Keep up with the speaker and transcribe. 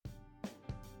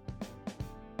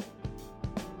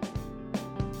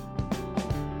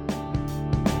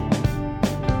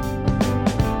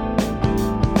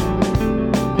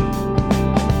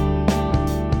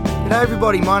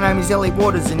everybody, my name is Elliot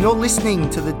Waters and you're listening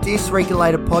to the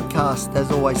Dysregulator podcast.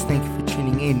 As always, thank you for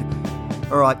tuning in.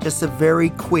 All right, just a very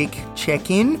quick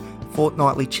check-in,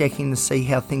 fortnightly check-in to see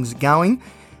how things are going.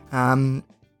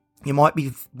 You might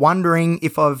be wondering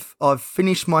if I've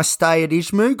finished my stay at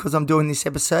Ishmu because I'm doing this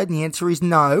episode, and the answer is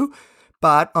no,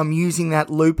 but I'm using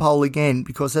that loophole again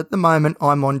because at the moment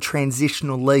I'm on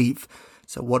transitional leave.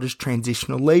 So what does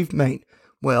transitional leave mean?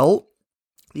 Well,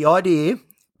 the idea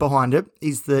behind it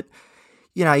is that,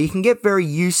 you know, you can get very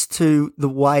used to the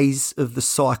ways of the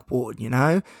psych ward, you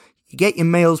know. You get your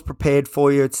meals prepared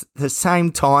for you. It's the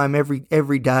same time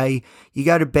every day. You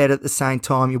go to bed at the same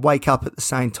time. You wake up at the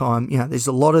same time. You know, there's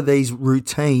a lot of these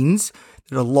routines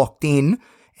that are locked in,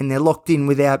 and they're locked in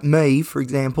without me, for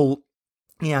example,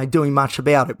 you know, doing much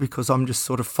about it because I'm just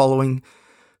sort of following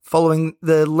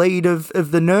the lead of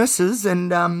the nurses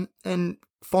and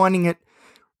finding it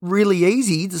really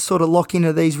easy to sort of lock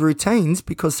into these routines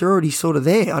because they're already sort of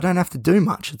there. I don't have to do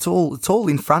much. It's all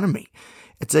in front of me.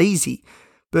 It's easy.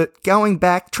 But going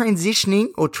back, transitioning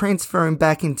or transferring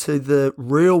back into the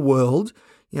real world,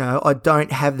 you know, I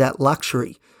don't have that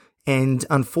luxury. And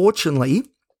unfortunately,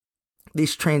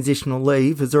 this transitional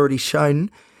leave has already shown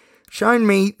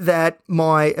me that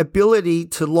my ability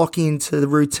to lock into the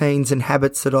routines and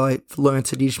habits that I've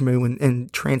learnt at Ishmu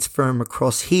and transfer them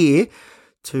across here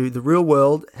to the real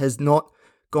world has not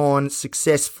gone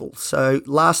successful. So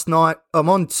last night, I'm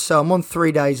on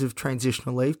 3 days of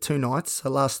transitional leave, 2 nights.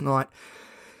 So last night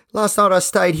I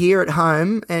stayed here at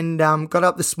home and got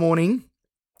up this morning.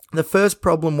 The first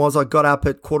problem was I got up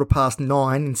at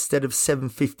 9:15 instead of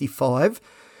 7:55.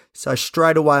 So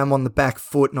straight away I'm on the back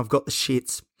foot and I've got the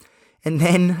shits. And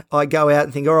then I go out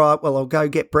and think, all right, well, I'll go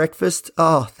get breakfast.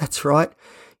 Oh, that's right.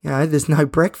 You know, there's no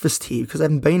breakfast here because I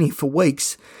haven't been here for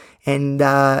weeks. And,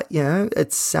 you know,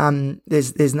 it's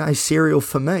there's no cereal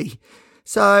for me.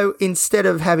 So instead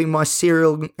of having my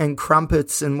cereal and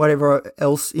crumpets and whatever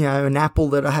else, you know, an apple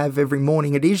that I have every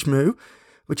morning at Ishmu,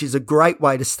 which is a great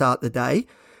way to start the day,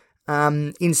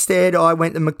 instead I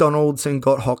went to McDonald's and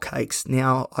got hotcakes.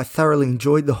 Now, I thoroughly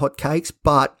enjoyed the hotcakes,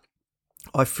 but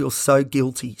I feel so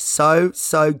guilty, so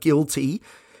guilty,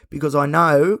 because I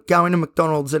know going to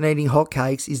McDonald's and eating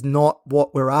hotcakes is not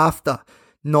what we're after.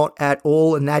 Not at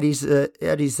all, and it's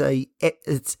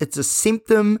a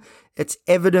symptom, it's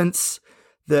evidence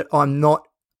that I'm not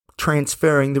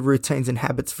transferring the routines and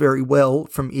habits very well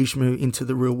from Ishmu into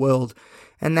the real world,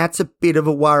 and that's a bit of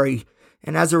a worry,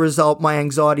 and as a result, my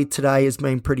anxiety today has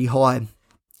been pretty high.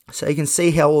 So you can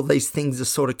see how all these things are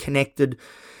sort of connected.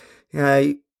 You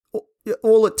know,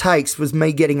 all it takes was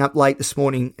me getting up late this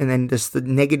morning and then just the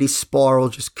negative spiral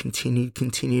just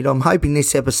continued. I'm hoping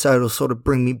this episode will sort of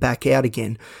bring me back out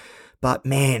again. But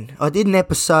man, I did an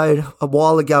episode a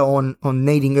while ago on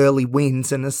needing early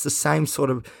wins, and it's the same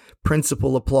sort of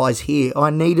principle applies here.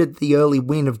 I needed the early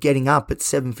win of getting up at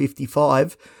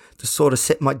 7:55 to sort of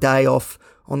set my day off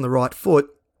on the right foot.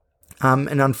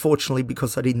 And unfortunately,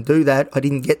 because I didn't do that, I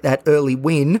didn't get that early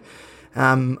win.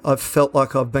 I've felt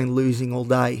like I've been losing all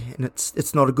day, and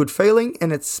it's not a good feeling,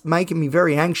 and it's making me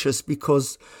very anxious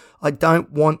because I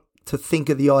don't want to think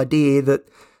of the idea that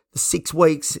the 6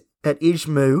 weeks at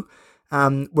Ishmu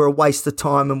were a waste of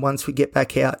time, and once I get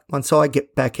back out,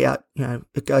 you know,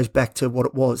 it goes back to what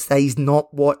it was. That is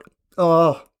not what,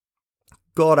 oh,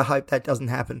 God, I hope that doesn't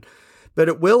happen. But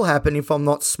it will happen if I'm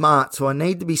not smart, so I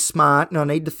need to be smart, and I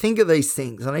need to think of these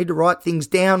things. I need to write things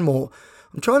down more.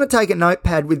 I'm trying to take a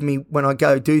notepad with me when I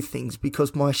go do things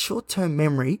because my short-term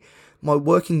memory, my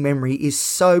working memory is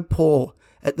so poor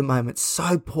at the moment,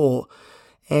 so poor.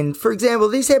 And for example,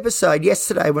 this episode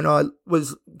yesterday when I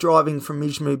was driving from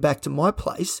Ishmu back to my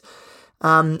place,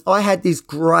 I had this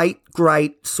great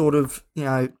sort of, you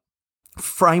know,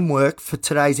 framework for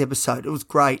today's episode. It was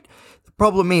great. The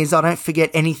problem is I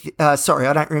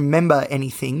don't remember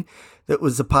anything that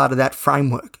was a part of that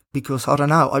framework because I don't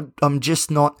know, I'm just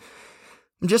not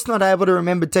able to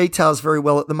remember details very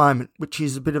well at the moment, which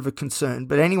is a bit of a concern.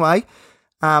 But anyway,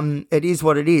 it is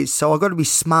what it is. So I've got to be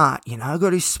smart, you know. I've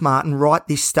got to be smart and write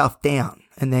this stuff down,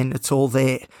 and then it's all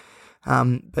there.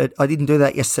 But I didn't do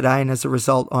that yesterday, and as a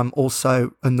result, I'm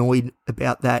also annoyed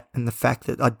about that and the fact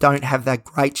that I don't have that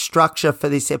great structure for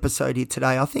this episode here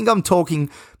today. I think I'm talking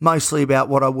mostly about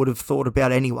what I would have thought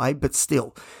about anyway, but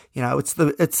still, you know,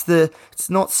 it's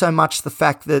not so much the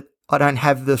fact that I don't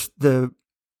have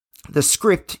the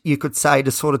script, you could say,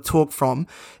 to sort of talk from.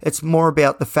 It's more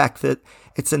about the fact that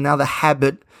it's another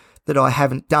habit that I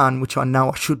haven't done, which I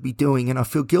know I should be doing, and I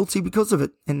feel guilty because of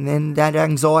it. And then that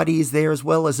anxiety is there as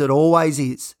well, as it always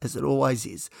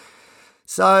is.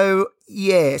 So,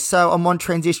 yeah, so I'm on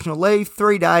transitional leave,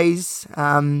 3 days.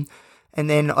 And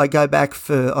then I go back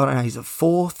for, I don't know, is it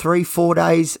 4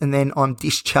 days? And then I'm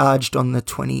discharged on the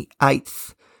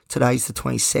 28th. Today's the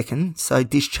 22nd. So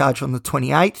discharged on the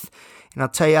 28th. And I'll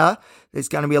tell you, there's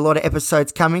going to be a lot of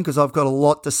episodes coming because I've got a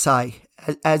lot to say.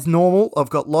 As normal, I've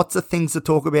got lots of things to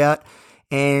talk about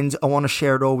and I want to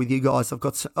share it all with you guys.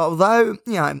 Although,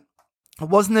 I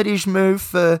wasn't at Ishmu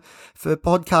for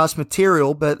podcast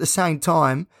material, but at the same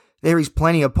time, there is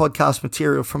plenty of podcast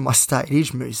material from my stay at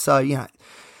Ishmu. So,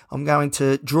 I'm going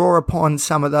to draw upon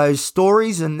some of those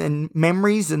stories and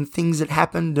memories and things that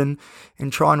happened and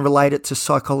try and relate it to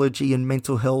psychology and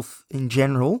mental health in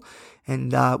general.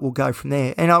 And we'll go from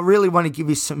there. And I really want to give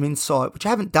you some insight, which I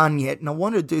haven't done yet. And I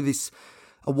wanted to do this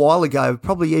a while ago,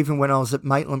 probably even when I was at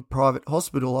Maitland Private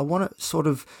Hospital. I want to sort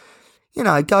of,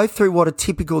 go through what a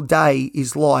typical day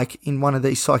is like in one of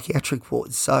these psychiatric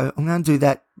wards. So I'm going to do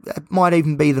that. That might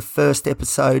even be the first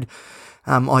episode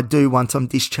I do once I'm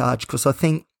discharged, because I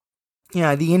think,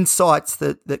 the insights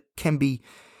that can be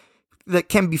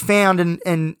found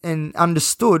and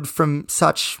understood from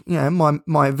such,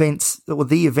 my events, or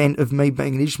the event of me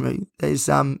being at Ishmu, there's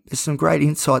some great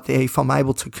insight there if I'm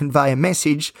able to convey a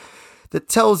message that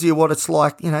tells you what it's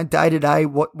like, day to day,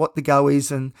 what the go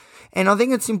is. And I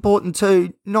think it's important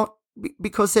too, not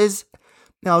because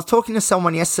I was talking to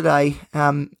someone yesterday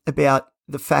about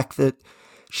the fact that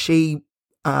she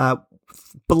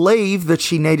believed that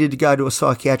she needed to go to a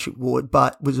psychiatric ward,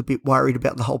 but was a bit worried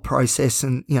about the whole process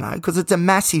and, because it's a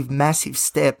massive, massive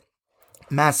step,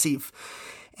 massive.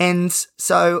 And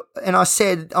so, I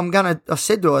said, I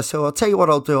said to her, so I'll tell you what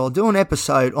I'll do. I'll do an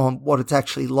episode on what it's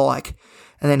actually like.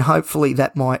 And then hopefully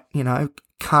that might,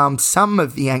 calm some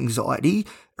of the anxiety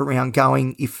around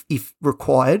going if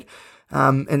required,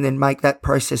 and then make that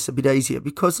process a bit easier.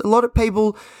 Because a lot of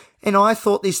people, and I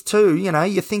thought this too,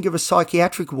 you think of a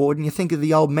psychiatric ward and you think of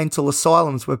the old mental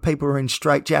asylums where people are in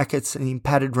straitjackets and in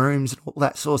padded rooms and all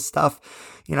that sort of stuff,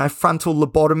 frontal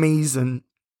lobotomies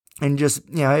and just,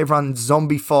 everyone's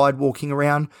zombified walking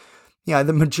around.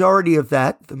 The majority of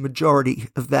that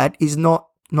is not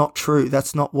true.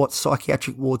 That's not what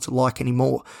psychiatric wards are like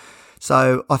anymore.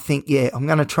 So I think, I'm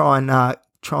going to try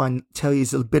and tell you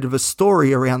a bit of a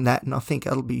story around that, and I think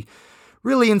it'll be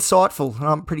really insightful, and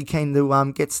I'm pretty keen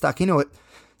to get stuck into it.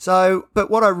 So, but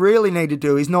what I really need to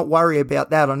do is not worry about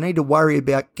that. I need to worry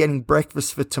about getting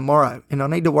breakfast for tomorrow, and I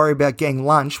need to worry about getting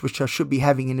lunch, which I should be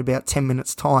having in about 10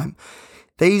 minutes' time.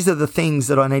 These are the things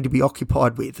that I need to be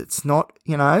occupied with. It's not,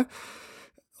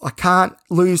 I can't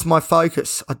lose my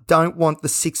focus. I don't want the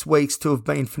 6 weeks to have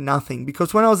been for nothing,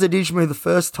 because when I was at Ishmu the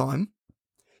first time,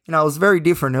 it was very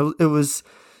different. It was,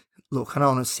 look, I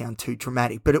don't want to sound too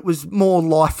dramatic, but it was more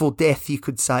life or death, you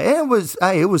could say. And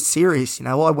it was serious.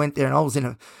 I went there and I was in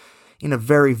a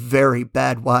very, very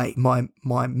bad way. My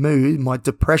mood, my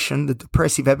depression, the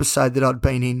depressive episode that I'd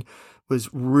been in was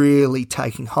really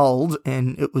taking hold,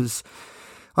 and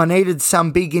I needed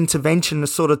some big intervention to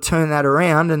sort of turn that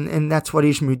around, and that's what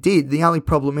Ishmu did. The only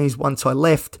problem is once I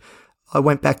left, I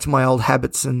went back to my old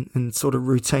habits and sort of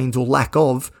routines, or lack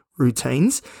of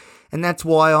routines, and that's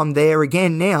why I'm there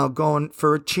again now, going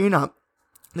for a tune-up.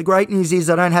 The great news is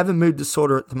I don't have a mood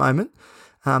disorder at the moment.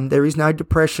 There is no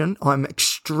depression. I'm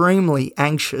extremely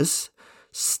anxious,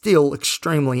 still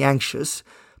extremely anxious,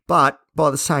 but by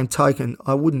the same token,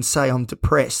 I wouldn't say I'm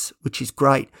depressed, which is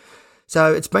great.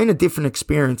 So it's been a different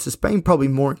experience. It's been probably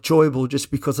more enjoyable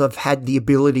just because I've had the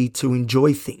ability to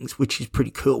enjoy things, which is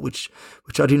pretty cool, which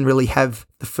I didn't really have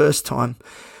the first time.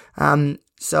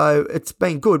 So it's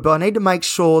been good, but I need to make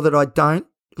sure that I don't,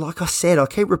 like I said, I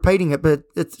keep repeating it, but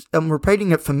I'm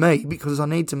repeating it for me because I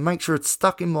need to make sure it's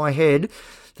stuck in my head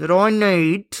that I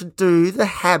need to do the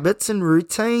habits and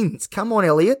routines. Come on,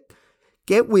 Elliot,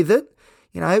 get with it.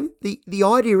 The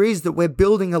idea is that we're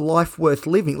building a life worth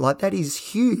living. Like, that is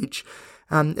huge.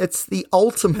 It's the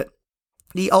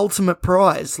ultimate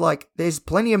prize. Like, there's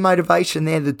plenty of motivation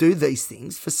there to do these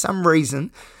things. For some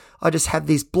reason, I just have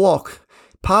this block.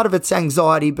 Part of it's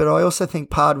anxiety, but I also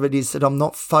think part of it is that I'm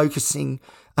not focusing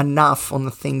enough on the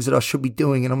things that I should be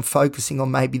doing, and I'm focusing on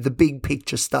maybe the big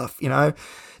picture stuff,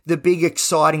 the big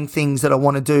exciting things that I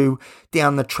want to do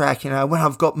down the track. When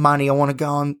I've got money, I want to go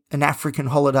on an African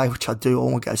holiday, which I do.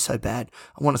 I want to go so bad.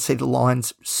 I want to see the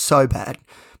lions so bad.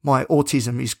 My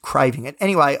autism is craving it.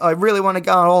 Anyway, I really want to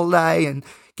go on holiday and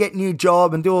get a new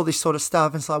job and do all this sort of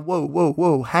stuff. And it's like,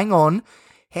 whoa, hang on.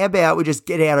 How about we just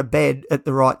get out of bed at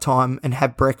the right time and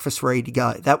have breakfast ready to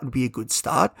go? That would be a good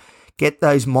start. Get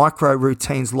those micro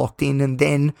routines locked in, and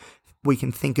then we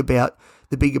can think about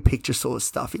the bigger picture sort of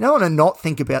stuff. You don't want to not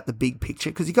think about the big picture,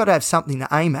 because you've got to have something to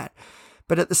aim at.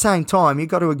 But at the same time, you've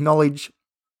got to acknowledge,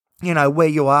 where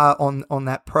you are on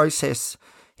that process,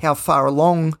 how far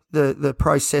along the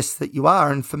process that you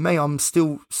are. And for me, I'm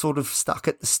still sort of stuck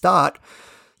at the start.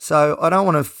 So I don't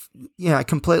want to,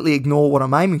 completely ignore what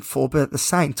I'm aiming for, but at the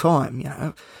same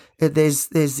time, there's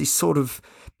this sort of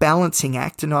balancing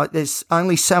act, and there's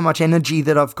only so much energy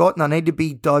that I've got, and I need to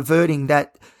be diverting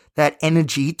that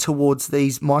energy towards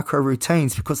these micro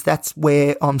routines, because that's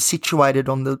where I'm situated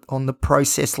on the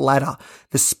process ladder,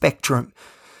 the spectrum.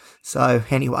 So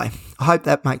anyway, I hope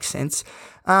that makes sense.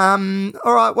 All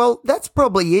right, well, that's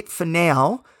probably it for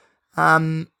now.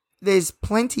 There's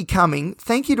plenty coming.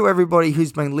 Thank you to everybody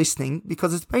who's been listening,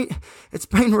 because it's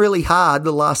been really hard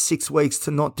the last 6 weeks to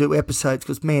not do episodes,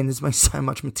 because, man, there's been so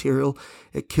much material.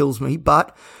 It kills me.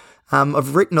 But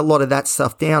I've written a lot of that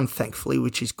stuff down, thankfully,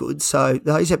 which is good. So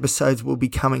those episodes will be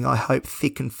coming, I hope,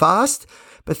 thick and fast.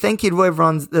 But thank you to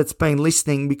everyone that's been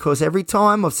listening, because every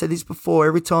time, I've said this before,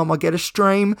 every time I get a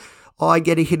stream, I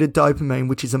get a hit of dopamine,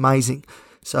 which is amazing.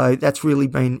 So that's really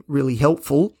been really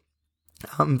helpful.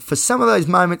 For some of those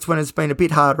moments when it's been a bit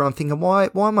harder, I'm thinking,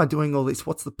 why am I doing all this?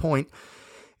 What's the point?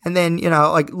 And then,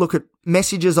 I look at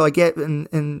messages I get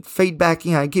and feedback,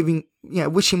 giving,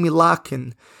 wishing me luck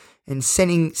and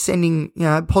sending,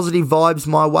 positive vibes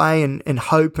my way and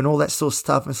hope and all that sort of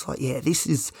stuff. And it's like, yeah, this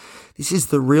is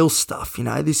the real stuff.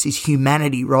 This is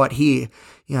humanity right here.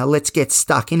 Let's get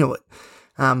stuck into it.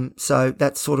 So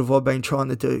that's sort of what I've been trying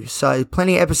to do. So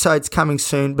plenty of episodes coming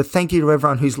soon, but thank you to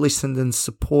everyone who's listened and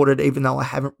supported, even though I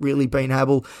haven't really been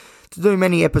able to do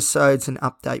many episodes and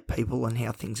update people on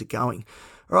how things are going.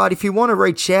 All right, if you want to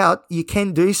reach out, you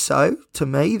can do so to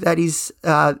me. That is,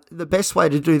 the best way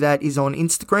to do that is on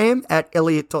Instagram at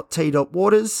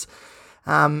elliot.t.waters.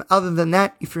 Other than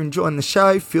that, if you're enjoying the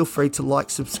show, feel free to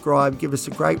like, subscribe, give us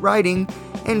a great rating,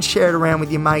 and share it around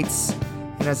with your mates.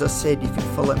 And as I said, you can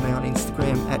follow me on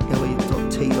Instagram at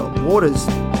elliot.t.waters.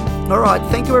 All right,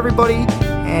 thank you, everybody,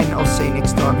 and I'll see you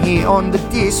next time here on the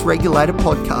Dysregulator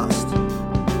Podcast.